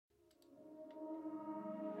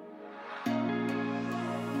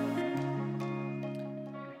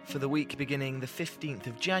For the week beginning the 15th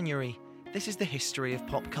of January, this is the history of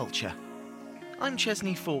pop culture. I'm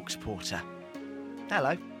Chesney Fawkes Porter.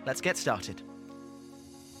 Hello, let's get started.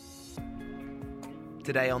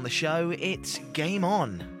 Today on the show, it's Game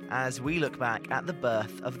On, as we look back at the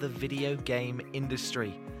birth of the video game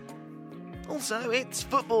industry. Also, it's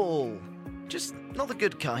football, just not the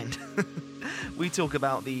good kind. We talk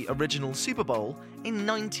about the original Super Bowl in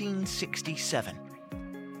 1967.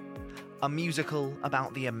 A musical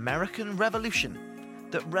about the American Revolution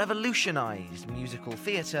that revolutionised musical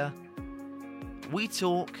theatre. We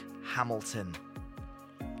talk Hamilton.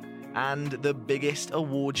 And the biggest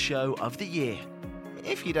award show of the year,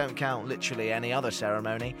 if you don't count literally any other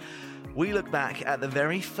ceremony, we look back at the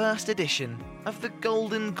very first edition of the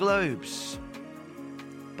Golden Globes.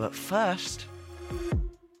 But first,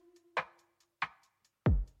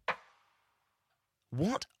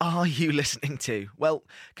 what are you listening to? Well,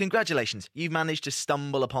 congratulations, you've managed to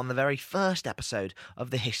stumble upon the very first episode of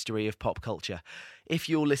the history of pop culture. If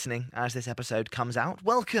you're listening as this episode comes out,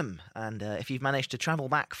 welcome. And if you've managed to travel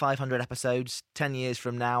back 500 episodes 10 years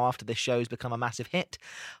from now after this show's become a massive hit,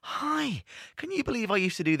 hi, can you believe I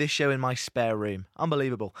used to do this show in my spare room?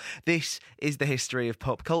 Unbelievable. This is the history of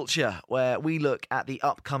pop culture, where we look at the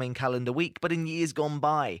upcoming calendar week, but in years gone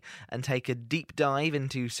by, and take a deep dive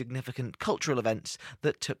into significant cultural events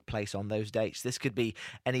that took place on those dates. This could be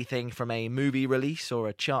anything from a movie release or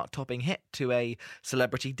a chart-topping hit to a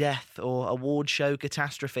celebrity death or award show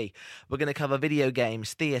catastrophe. We're going to cover video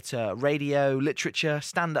games, theatre, radio, literature,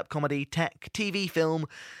 stand-up comedy, tech, TV, film,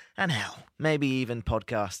 and hell, maybe even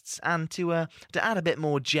podcasts. And to add a bit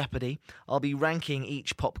more jeopardy, I'll be ranking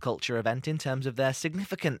each pop culture event in terms of their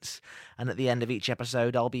significance. And at the end of each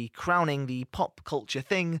episode, I'll be crowning the pop culture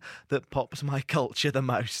thing that pops my culture the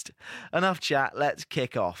most. Enough chat, let's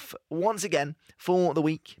kick off. Once again, for the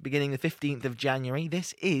week beginning the 15th of January,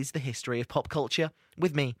 this is the history of pop culture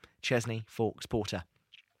with me, Chesney Fawkes Porter.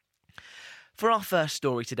 For our first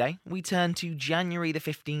story today, we turn to January the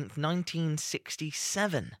 15th,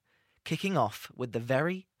 1967, kicking off with the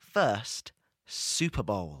very first Super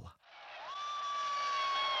Bowl.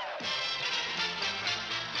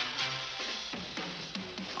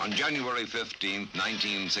 On January 15th,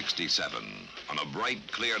 1967, on a bright,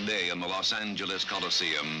 clear day in the Los Angeles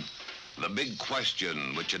Coliseum, the big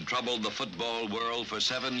question which had troubled the football world for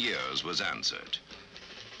 7 years was answered.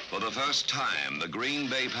 For the first time, the Green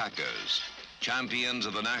Bay Packers, champions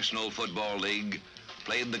of the National Football League,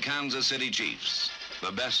 played the Kansas City Chiefs,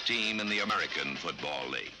 the best team in the American Football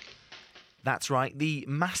League. That's right, the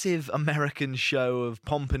massive American show of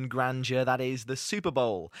pomp and grandeur that is the Super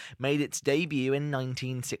Bowl made its debut in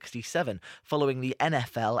 1967, following the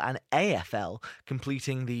NFL and AFL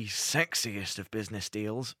completing the sexiest of business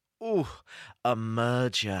deals. Ooh, a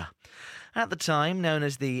merger. At the time, known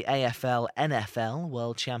as the AFL-NFL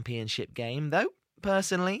World Championship game, though,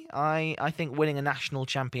 personally, I think winning a national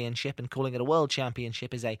championship and calling it a world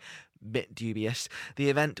championship is a bit dubious. The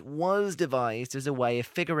event was devised as a way of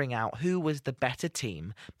figuring out who was the better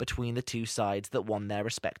team between the two sides that won their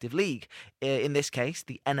respective league. In this case,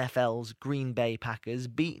 the NFL's Green Bay Packers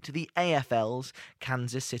beat the AFL's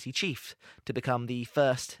Kansas City Chiefs to become the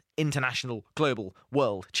first international, global,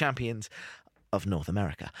 world champions of North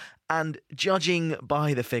America. And judging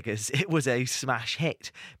by the figures, it was a smash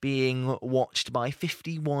hit, being watched by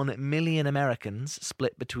 51 million Americans,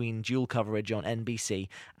 split between dual coverage on NBC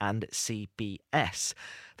and CBS.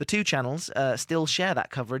 The two channels still share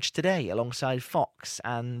that coverage today alongside Fox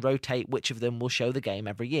and rotate which of them will show the game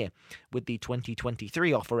every year, with the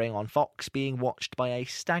 2023 offering on Fox being watched by a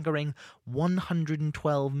staggering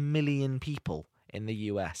 112 million people in the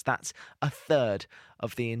US. That's a third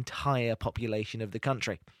of the entire population of the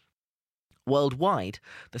country. Worldwide,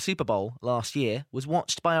 the Super Bowl last year was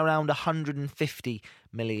watched by around 150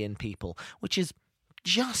 million people, which is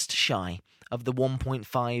just shy of the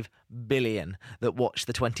 1.5 billion that watched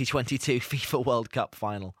the 2022 FIFA World Cup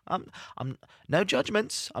final. I'm no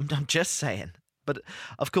judgments, I'm just saying. But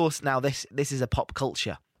of course, now this is a pop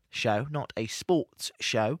culture show, not a sports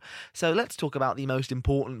show. So let's talk about the most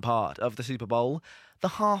important part of the Super Bowl, the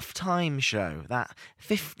halftime show, that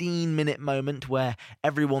 15-minute moment where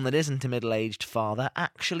everyone that isn't a middle-aged father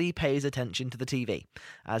actually pays attention to the TV,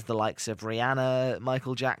 as the likes of Rihanna,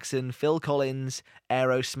 Michael Jackson, Phil Collins,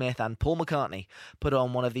 Aerosmith and Paul McCartney put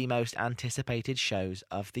on one of the most anticipated shows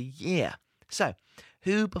of the year. So,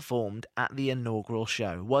 who performed at the inaugural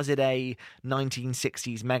show? Was it a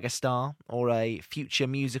 1960s megastar or a future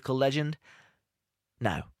musical legend?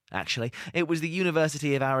 No, actually. It was the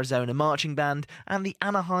University of Arizona Marching Band and the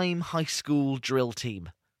Anaheim High School Drill Team.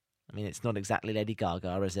 I mean, it's not exactly Lady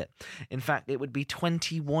Gaga, is it? In fact, it would be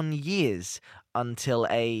 21 years until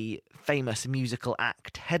a famous musical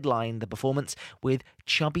act headlined the performance with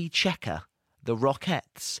Chubby Checker, the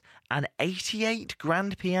Rockettes, and 88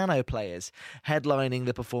 grand piano players headlining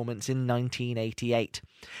the performance in 1988.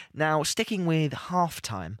 Now, sticking with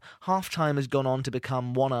Halftime, Halftime has gone on to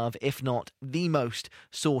become one of, if not the most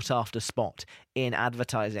sought-after spot in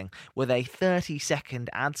advertising, with a 30-second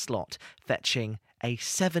ad slot fetching a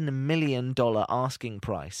 $7 million asking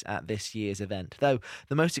price at this year's event, though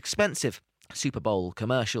the most expensive Super Bowl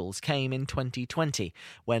commercials came in 2020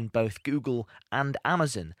 when both Google and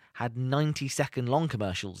Amazon had 90-second long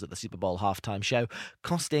commercials at the Super Bowl halftime show,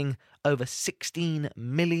 costing over $16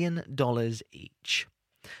 million each.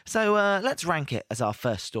 So let's rank it as our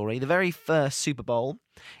first story. The very first Super Bowl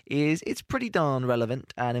it's pretty darn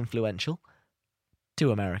relevant and influential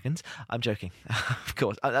to Americans. I'm joking, of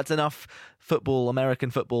course. That's enough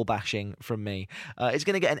American football bashing from me. It's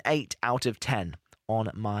going to get an 8 out of 10 on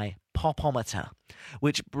my Popometer,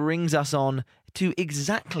 which brings us on to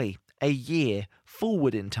exactly a year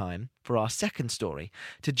forward in time for our second story,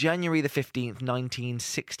 to January the 15th,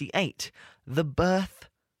 1968, the birth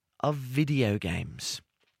of video games.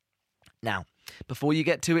 Now, before you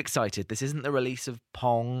get too excited, this isn't the release of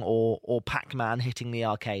Pong or Pac-Man hitting the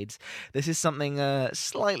arcades. This is something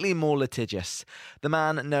slightly more litigious. The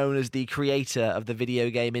man known as the creator of the video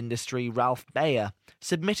game industry, Ralph Baer,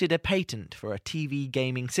 submitted a patent for a TV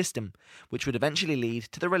gaming system, which would eventually lead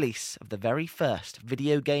to the release of the very first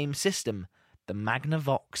video game system, the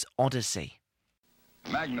Magnavox Odyssey.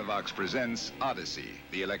 Magnavox presents Odyssey,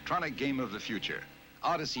 the electronic game of the future.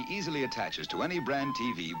 Odyssey easily attaches to any brand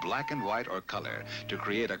TV, black and white or color, to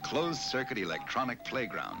create a closed-circuit electronic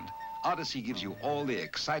playground. Odyssey gives you all the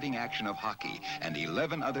exciting action of hockey and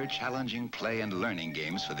 11 other challenging play and learning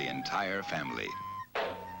games for the entire family.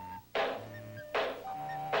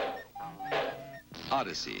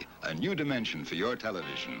 Odyssey, a new dimension for your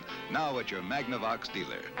television, now at your Magnavox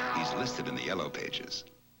dealer. He's listed in the yellow pages.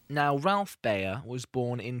 Now, Ralph Baer was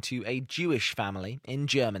born into a Jewish family in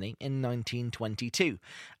Germany in 1922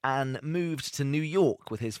 and moved to New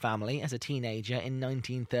York with his family as a teenager in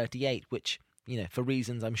 1938, which, for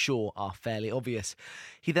reasons I'm sure are fairly obvious.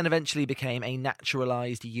 He then eventually became a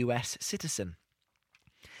naturalized US citizen.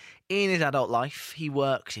 In his adult life, he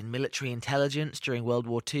worked in military intelligence during World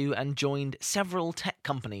War II and joined several tech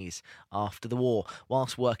companies after the war.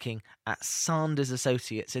 Whilst working at Sanders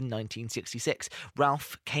Associates in 1966,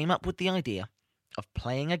 Ralph came up with the idea of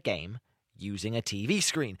playing a game using a TV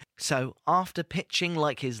screen. So, after pitching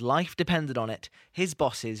like his life depended on it, his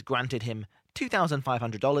bosses granted him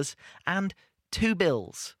 $2,500 and 2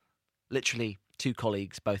 bills. Literally, 2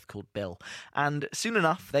 colleagues, both called Bill. And soon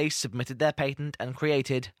enough, they submitted their patent and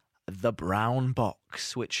created the Brown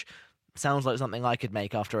Box, which sounds like something I could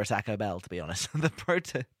make after a Taco Bell, to be honest. The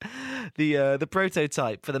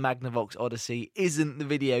prototype for the Magnavox Odyssey isn't the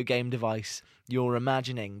video game device you're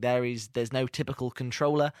imagining. There's no typical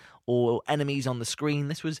controller or enemies on the screen.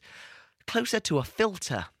 This was closer to a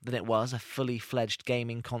filter than it was a fully fledged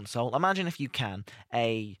gaming console. Imagine, if you can,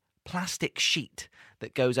 a plastic sheet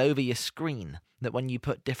that goes over your screen, that when you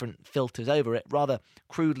put different filters over it, rather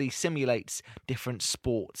crudely simulates different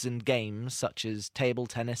sports and games such as table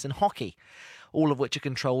tennis and hockey, all of which are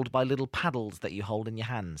controlled by little paddles that you hold in your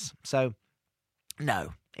hands. So,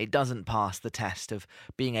 no, it doesn't pass the test of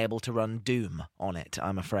being able to run Doom on it,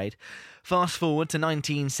 I'm afraid. Fast forward to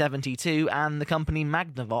 1972, and the company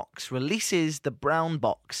Magnavox releases the brown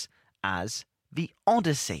box as the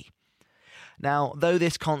Odyssey. Now, though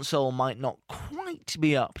this console might not quite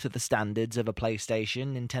be up to the standards of a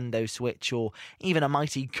PlayStation, Nintendo Switch, or even a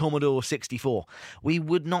mighty Commodore 64, we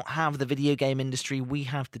would not have the video game industry we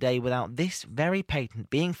have today without this very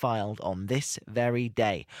patent being filed on this very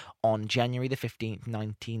day, on January the 15th,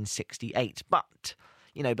 1968. But,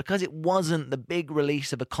 because it wasn't the big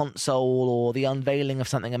release of a console or the unveiling of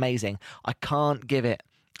something amazing, I can't give it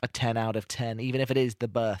a 10 out of 10, even if it is the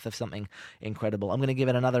birth of something incredible. I'm going to give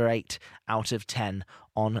it another 8 out of 10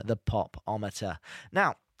 on the Popometer.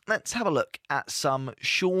 Now, let's have a look at some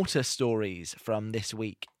shorter stories from this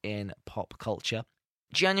week in pop culture.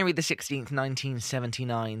 January the 16th,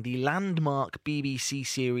 1979, the landmark BBC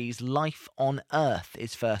series Life on Earth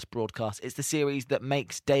is first broadcast. It's the series that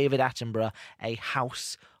makes David Attenborough a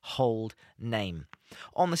household name.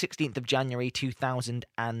 On the 16th of January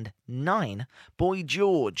 2009, Boy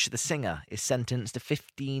George, the singer, is sentenced to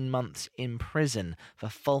 15 months in prison for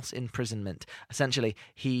false imprisonment. Essentially,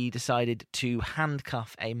 he decided to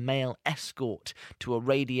handcuff a male escort to a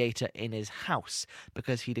radiator in his house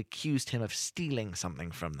because he'd accused him of stealing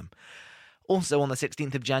something from them. Also on the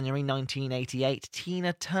 16th of January 1988,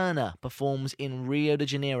 Tina Turner performs in Rio de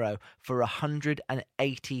Janeiro for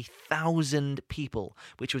 180,000 people,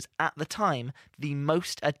 which was at the time the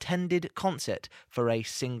most attended concert for a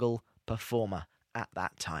single performer at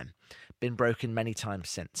that time. Been broken many times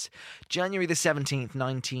since. January the 17th,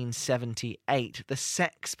 1978, the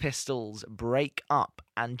Sex Pistols break up,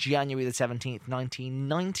 and January the 17th,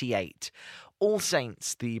 1998, All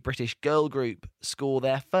Saints, the British girl group, score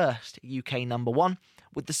their first UK number one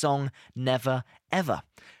with the song Never Ever.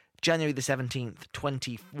 January the 17th,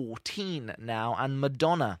 2014 now, and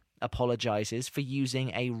Madonna apologises for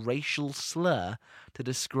using a racial slur to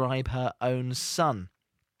describe her own son.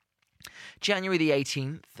 January the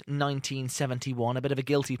 18th, 1971, a bit of a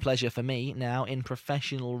guilty pleasure for me now in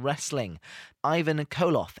professional wrestling. Ivan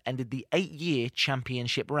Koloff ended the 8-year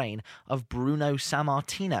championship reign of Bruno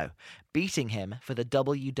Sammartino, beating him for the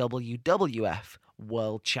WWF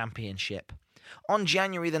World Championship. On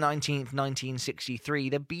January the 19th, 1963,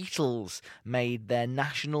 the Beatles made their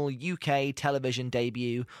national UK television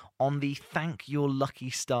debut on the Thank Your Lucky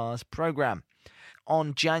Stars programme.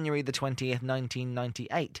 On January the 20th,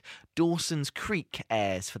 1998, Dawson's Creek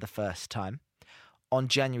airs for the first time. On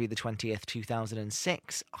January the 20th,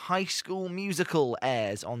 2006, High School Musical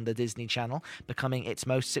airs on the Disney Channel, becoming its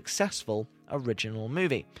most successful original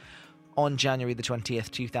movie. On January the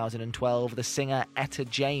 20th, 2012, the singer Etta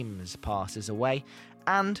James passes away.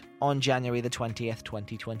 And on January the 20th,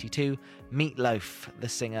 2022, Meatloaf, the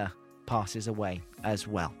singer, passes away as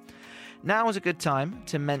well. Now is a good time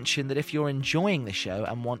to mention that if you're enjoying the show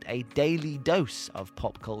and want a daily dose of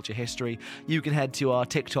pop culture history, you can head to our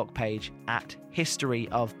TikTok page at History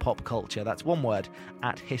of Pop Culture. That's one word,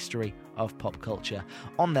 at History of Pop Culture.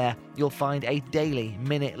 On there, you'll find a daily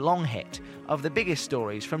minute-long hit of the biggest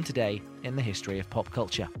stories from today in the history of pop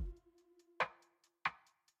culture.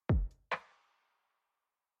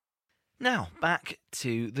 Now, back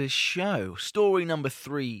to the show. Story number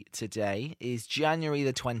 3 today is January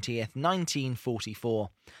the 20th,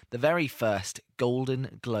 1944, the very first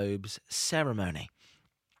Golden Globes ceremony.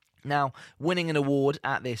 Now, winning an award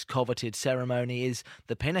at this coveted ceremony is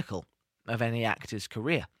the pinnacle of any actor's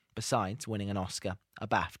career, besides winning an Oscar, a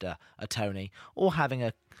BAFTA, a Tony, or having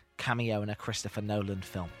a cameo in a Christopher Nolan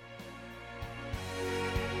film.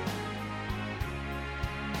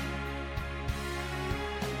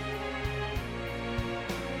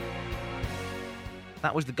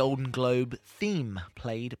 That was the Golden Globe theme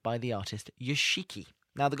played by the artist Yoshiki.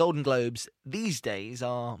 Now, the Golden Globes these days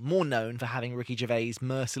are more known for having Ricky Gervais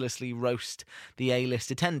mercilessly roast the A-list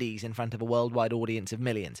attendees in front of a worldwide audience of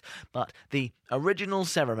millions. But the original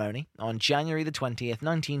ceremony on January the 20th,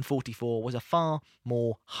 1944 was a far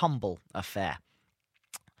more humble affair.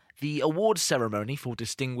 The awards ceremony for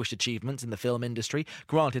distinguished achievements in the film industry,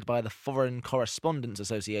 granted by the Foreign Correspondents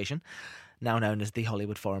Association, now known as the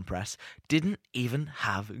Hollywood Foreign Press, didn't even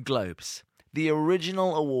have globes. The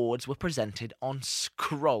original awards were presented on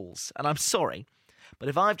scrolls, and I'm sorry, but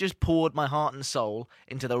if I've just poured my heart and soul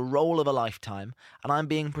into the role of a lifetime, and I'm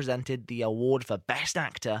being presented the award for Best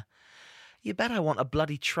Actor, you bet I want a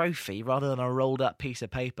bloody trophy rather than a rolled-up piece of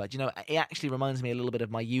paper. Do you know, it actually reminds me a little bit of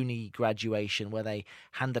my uni graduation where they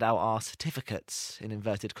handed out our certificates, in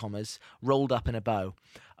inverted commas, rolled up in a bow,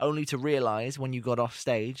 only to realise when you got off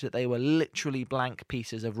stage that they were literally blank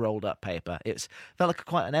pieces of rolled-up paper. It felt like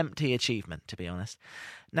quite an empty achievement, to be honest.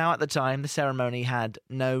 Now, at the time, the ceremony had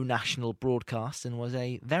no national broadcast and was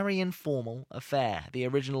a very informal affair. The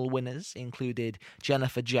original winners included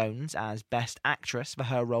Jennifer Jones as Best Actress for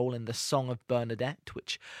her role in The Song of Bernadette,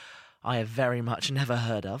 which I have very much never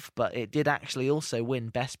heard of, but it did actually also win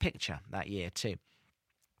Best Picture that year too.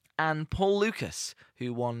 And Paul Lucas,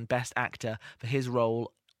 who won Best Actor for his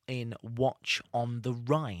role in Watch on the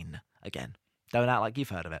Rhine. Again, don't act like you've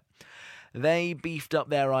heard of it. They beefed up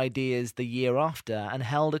their ideas the year after and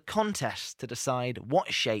held a contest to decide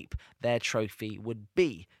what shape their trophy would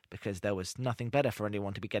be, because there was nothing better for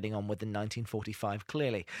anyone to be getting on with than 1945,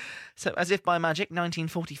 clearly. So, as if by magic,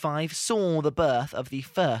 1945 saw the birth of the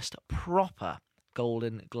first proper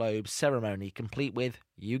Golden Globe ceremony, complete with,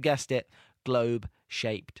 you guessed it,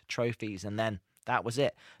 globe-shaped trophies. And then that was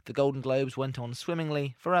it. The Golden Globes went on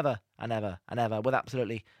swimmingly forever and ever and ever, with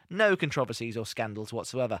absolutely no controversies or scandals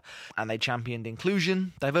whatsoever. And they championed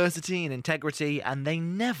inclusion, diversity and integrity, and they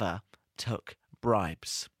never took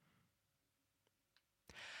bribes.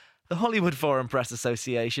 The Hollywood Foreign Press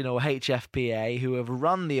Association, or HFPA, who have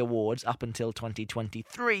run the awards up until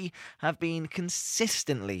 2023, have been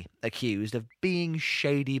consistently accused of being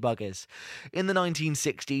shady buggers. In the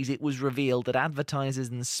 1960s, it was revealed that advertisers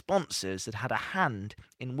and sponsors had had a hand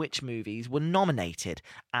in which movies were nominated,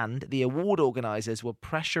 and the award organisers were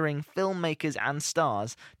pressuring filmmakers and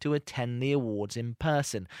stars to attend the awards in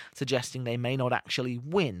person, suggesting they may not actually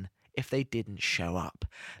win if they didn't show up.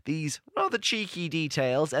 These rather cheeky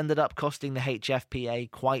details ended up costing the HFPA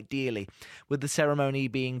quite dearly, with the ceremony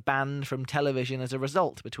being banned from television as a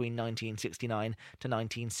result between 1969 to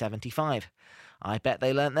 1975. I bet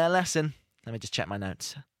they learnt their lesson. Let me just check my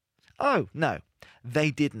notes. Oh, no, they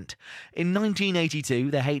didn't. In 1982,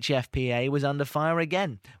 the HFPA was under fire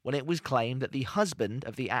again when it was claimed that the husband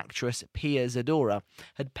of the actress Pia Zadora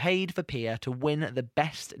had paid for Pia to win the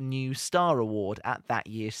Best New Star Award at that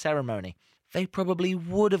year's ceremony. They probably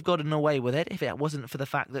would have gotten away with it if it wasn't for the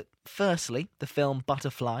fact that, firstly, the film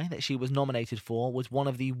Butterfly that she was nominated for was one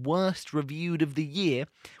of the worst reviewed of the year,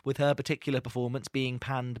 with her particular performance being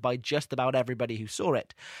panned by just about everybody who saw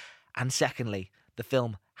it. And secondly, the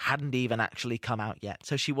film hadn't even actually come out yet,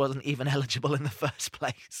 so she wasn't even eligible in the first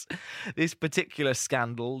place. This particular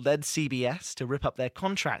scandal led CBS to rip up their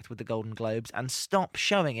contract with the Golden Globes and stop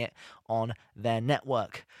showing it on their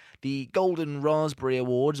network. The Golden Raspberry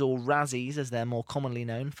Awards, or Razzies as they're more commonly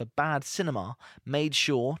known, for bad cinema, made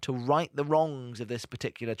sure to right the wrongs of this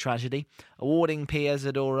particular tragedy, awarding Pia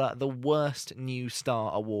Zadora the Worst New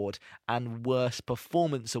Star Award and Worst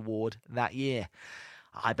Performance Award that year.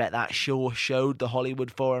 I bet that sure showed the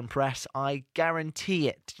Hollywood Foreign Press. I guarantee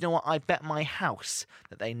it. You know what? I bet my house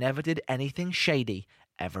that they never did anything shady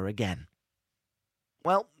ever again.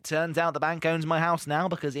 Well, turns out the bank owns my house now,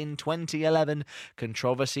 because in 2011,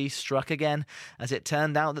 controversy struck again, as it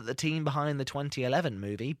turned out that the team behind the 2011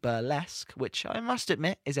 movie, Burlesque, which I must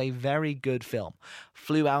admit is a very good film,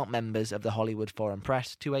 flew out members of the Hollywood Foreign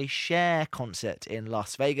Press to a Cher concert in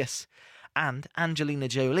Las Vegas. And Angelina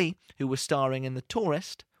Jolie, who was starring in The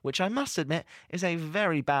Tourist, which I must admit is a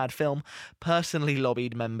very bad film, personally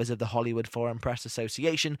lobbied members of the Hollywood Foreign Press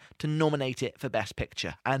Association to nominate it for Best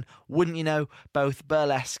Picture. And wouldn't you know, both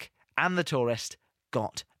Burlesque and The Tourist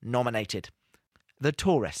got nominated. The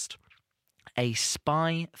Tourist, a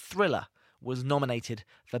spy thriller, was nominated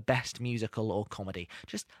for Best Musical or Comedy.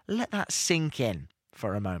 Just let that sink in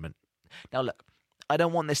for a moment. Now look, I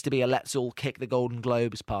don't want this to be a let's all kick the Golden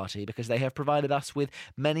Globes party, because they have provided us with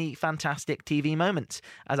many fantastic TV moments.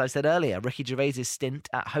 As I said earlier, Ricky Gervais's stint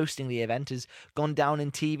at hosting the event has gone down in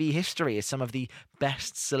TV history as some of the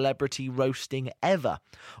best celebrity roasting ever.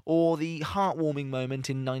 Or the heartwarming moment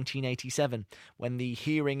in 1987 when the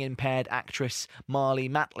hearing-impaired actress Marlee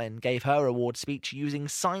Matlin gave her award speech using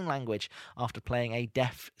sign language after playing a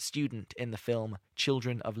deaf student in the film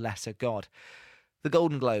Children of Lesser God. The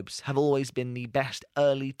Golden Globes have always been the best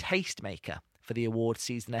early tastemaker for the award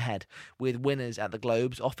season ahead, with winners at the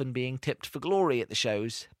Globes often being tipped for glory at the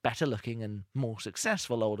show's better-looking and more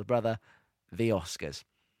successful older brother, the Oscars.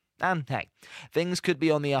 And hey, things could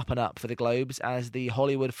be on the up and up for the Globes, as the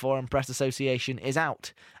Hollywood Foreign Press Association is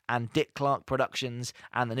out, and Dick Clark Productions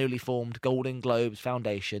and the newly formed Golden Globes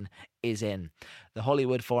Foundation is in. The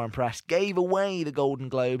Hollywood Foreign Press gave away the Golden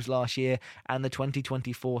Globes last year, and the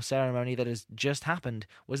 2024 ceremony that has just happened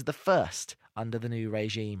was the first under the new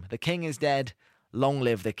regime. The king is dead. Long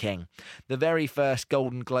live the king. The very first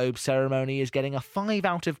Golden Globe ceremony is getting a 5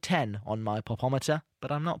 out of 10 on my popometer,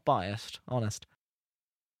 but I'm not biased, honest.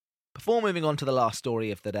 Before moving on to the last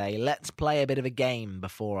story of the day, let's play a bit of a game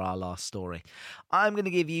before our last story. I'm going to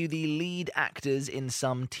give you the lead actors in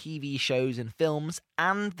some TV shows and films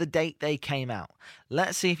and the date they came out.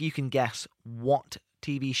 Let's see if you can guess what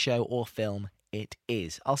TV show or film it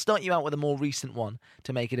is. I'll start you out with a more recent one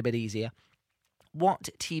to make it a bit easier. What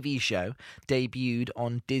TV show debuted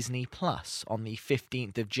on Disney Plus on the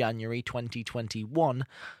 15th of January 2021,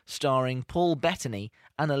 starring Paul Bettany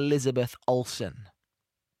and Elizabeth Olsen?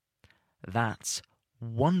 That's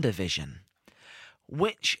WandaVision.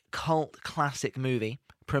 Which cult classic movie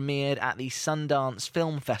premiered at the Sundance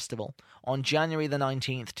Film Festival on January the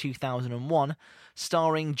 19th, 2001,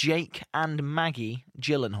 starring Jake and Maggie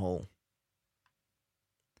Gyllenhaal?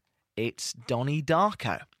 It's Donnie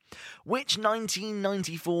Darko. Which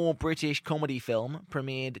 1994 British comedy film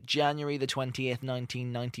premiered January the 20th,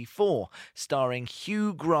 1994, starring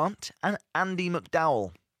Hugh Grant and Andy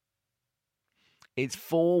McDowell? It's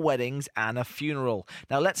Four Weddings and a Funeral.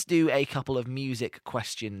 Now let's do a couple of music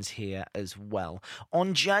questions here as well.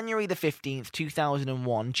 On January the 15th,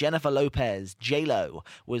 2001, Jennifer Lopez, J-Lo,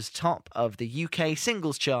 was top of the UK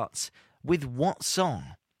singles charts with what song?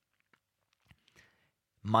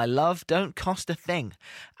 My Love Don't Cost a Thing.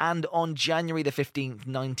 And on January the 15th,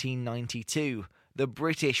 1992, the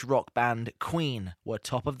British rock band Queen were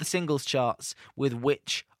top of the singles charts with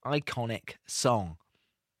which iconic song?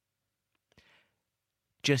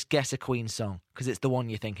 Just guess a Queen song, because it's the one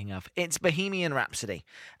you're thinking of. It's Bohemian Rhapsody.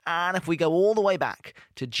 And if we go all the way back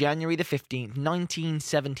to January the 15th,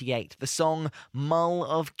 1978, the song Mull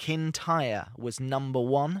of Kintyre was number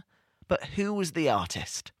one. But who was the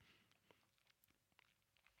artist?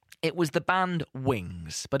 It was the band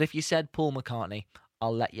Wings, but if you said Paul McCartney,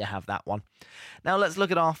 I'll let you have that one. Now let's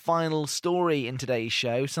look at our final story in today's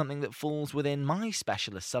show, something that falls within my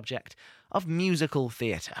specialist subject of musical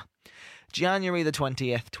theatre. January the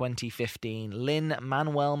 20th, 2015,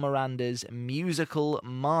 Lin-Manuel Miranda's musical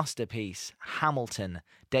masterpiece, Hamilton,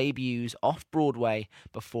 debuts off-Broadway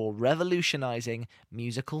before revolutionising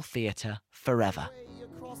musical theatre forever.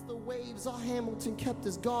 Across the waves, our Hamilton kept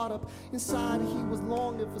his guard up. Inside, he was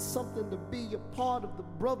longing for something to be a part of. The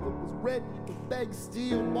brother was ready to beg,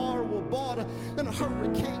 steal, borrow, or barter. And a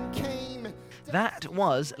hurricane came. That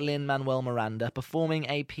was Lin-Manuel Miranda performing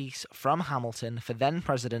a piece from Hamilton for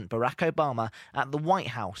then-President Barack Obama at the White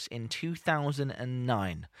House in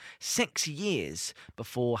 2009, 6 years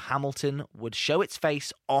before Hamilton would show its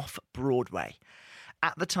face off-Broadway.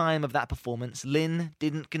 At the time of that performance, Lin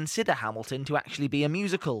didn't consider Hamilton to actually be a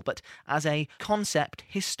musical, but as a concept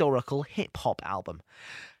historical hip-hop album.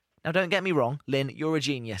 Now, don't get me wrong, Lin, you're a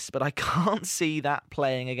genius, but I can't see that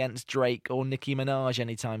playing against Drake or Nicki Minaj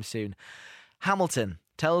anytime soon. Hamilton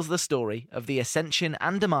tells the story of the ascension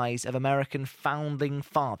and demise of American founding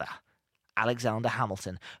father, Alexander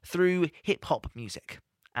Hamilton, through hip-hop music.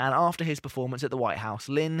 And after his performance at the White House,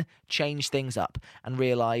 Lin changed things up and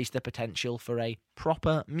realised the potential for a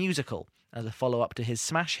proper musical as a follow-up to his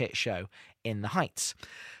smash hit show In the Heights.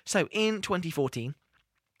 So in 2014,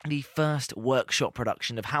 the first workshop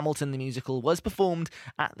production of Hamilton the Musical was performed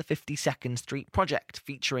at the 52nd Street Project,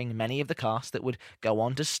 featuring many of the cast that would go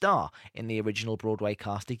on to star in the original Broadway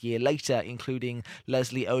cast a year later, including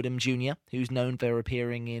Leslie Odom Jr., who's known for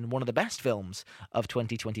appearing in one of the best films of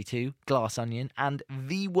 2022, Glass Onion, and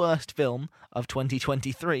the worst film of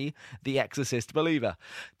 2023, The Exorcist Believer.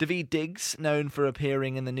 Daveed Diggs, known for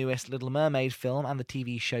appearing in the newest Little Mermaid film and the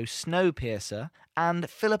TV show Snowpiercer, and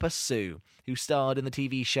Philippa Sue, who starred in the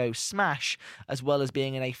TV show Smash, as well as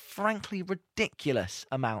being in a frankly ridiculous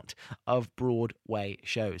amount of Broadway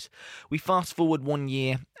shows. We fast forward 1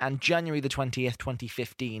 year, and January the 20th,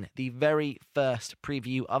 2015, the very first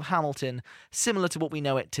preview of Hamilton, similar to what we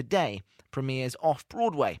know it today, premieres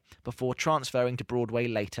off-Broadway before transferring to Broadway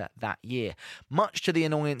later that year. Much to the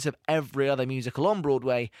annoyance of every other musical on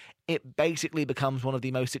Broadway, it basically becomes one of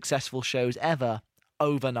the most successful shows ever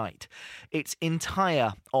overnight. Its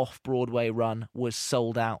entire off-Broadway run was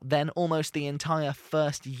sold out. Then almost the entire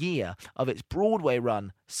first year of its Broadway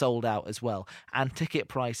run sold out as well. And ticket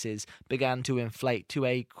prices began to inflate to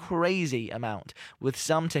a crazy amount, with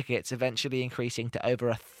some tickets eventually increasing to over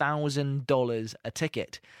 $1,000 a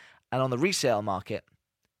ticket. And on the resale market,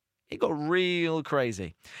 it got real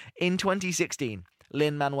crazy. In 2016,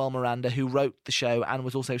 Lin-Manuel Miranda, who wrote the show and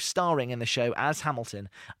was also starring in the show as Hamilton,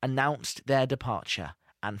 announced their departure,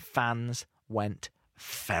 and fans went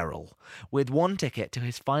feral, with one ticket to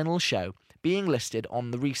his final show being listed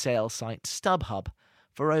on the resale site StubHub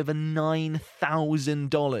for over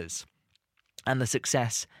 $9,000. And the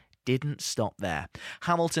success didn't stop there.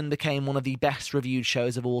 Hamilton became one of the best reviewed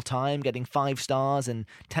shows of all time, getting 5 stars and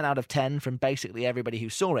 10 out of 10 from basically everybody who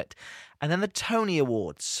saw it. And then the Tony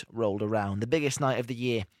Awards rolled around, the biggest night of the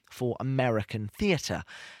year for American theatre.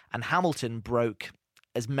 And Hamilton broke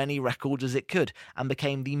as many records as it could and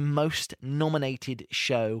became the most nominated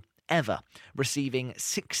show ever, receiving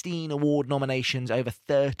 16 award nominations over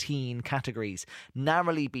 13 categories,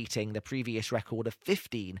 narrowly beating the previous record of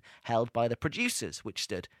 15 held by The Producers, which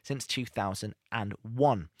stood since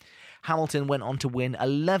 2001. Hamilton went on to win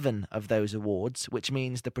 11 of those awards, which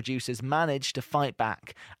means The Producers managed to fight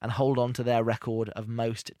back and hold on to their record of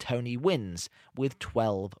most Tony wins, with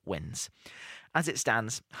 12 wins. As it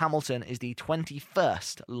stands, Hamilton is the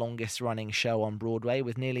 21st longest-running show on Broadway,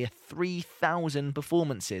 with nearly 3,000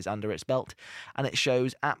 performances under its belt, and it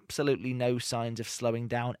shows absolutely no signs of slowing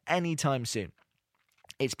down anytime soon.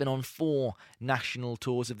 It's been on 4 national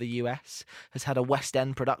tours of the US, has had a West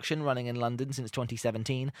End production running in London since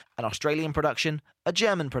 2017, an Australian production, a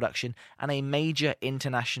German production, and a major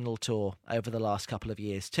international tour over the last couple of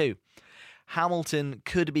years too. Hamilton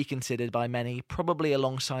could be considered by many, probably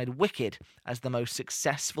alongside Wicked, as the most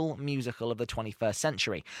successful musical of the 21st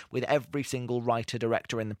century, with every single writer,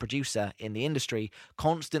 director and the producer in the industry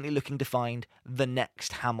constantly looking to find the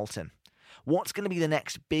next Hamilton. What's going to be the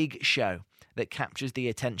next big show that captures the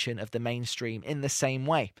attention of the mainstream in the same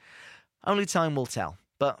way? Only time will tell.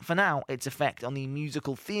 But for now, its effect on the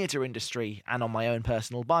musical theatre industry and on my own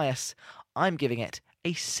personal bias, I'm giving it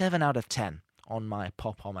a 7 out of 10 on my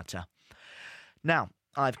popometer. Now,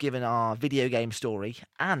 I've given our video game story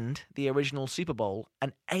and the original Super Bowl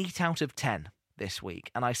an 8 out of 10 this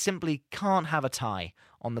week, and I simply can't have a tie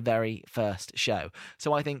on the very first show.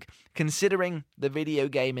 So I think, considering the video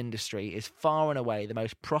game industry is far and away the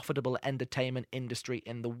most profitable entertainment industry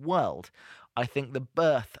in the world, I think the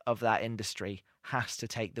birth of that industry has to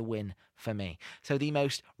take the win for me. So the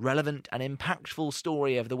most relevant and impactful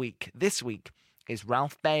story of the week this week is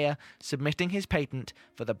Ralph Baer submitting his patent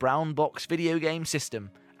for the brown box video game system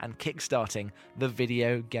and kickstarting the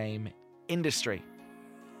video game industry.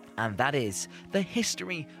 And that is the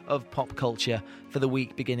history of pop culture for the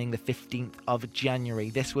week beginning the 15th of January.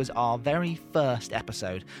 This was our very first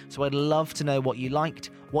episode, so I'd love to know what you liked,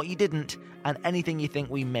 what you didn't, and anything you think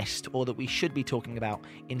we missed or that we should be talking about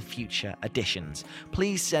in future editions.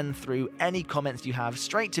 Please send through any comments you have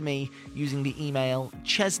straight to me using the email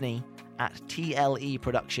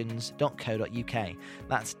chesney@tleproductions.co.uk.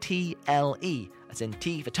 That's TLE, as in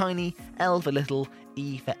T for tiny, L for little,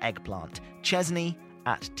 E for eggplant.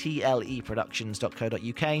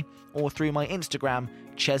 Chesney@tleproductions.co.uk, or through my Instagram,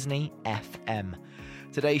 ChesneyFM.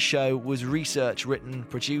 Today's show was researched, written,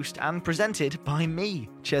 produced and presented by me,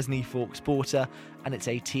 Chesney Fawkes Porter, and it's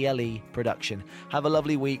a TLE production. Have a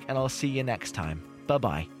lovely week and I'll see you next time.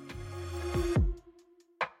 Bye-bye.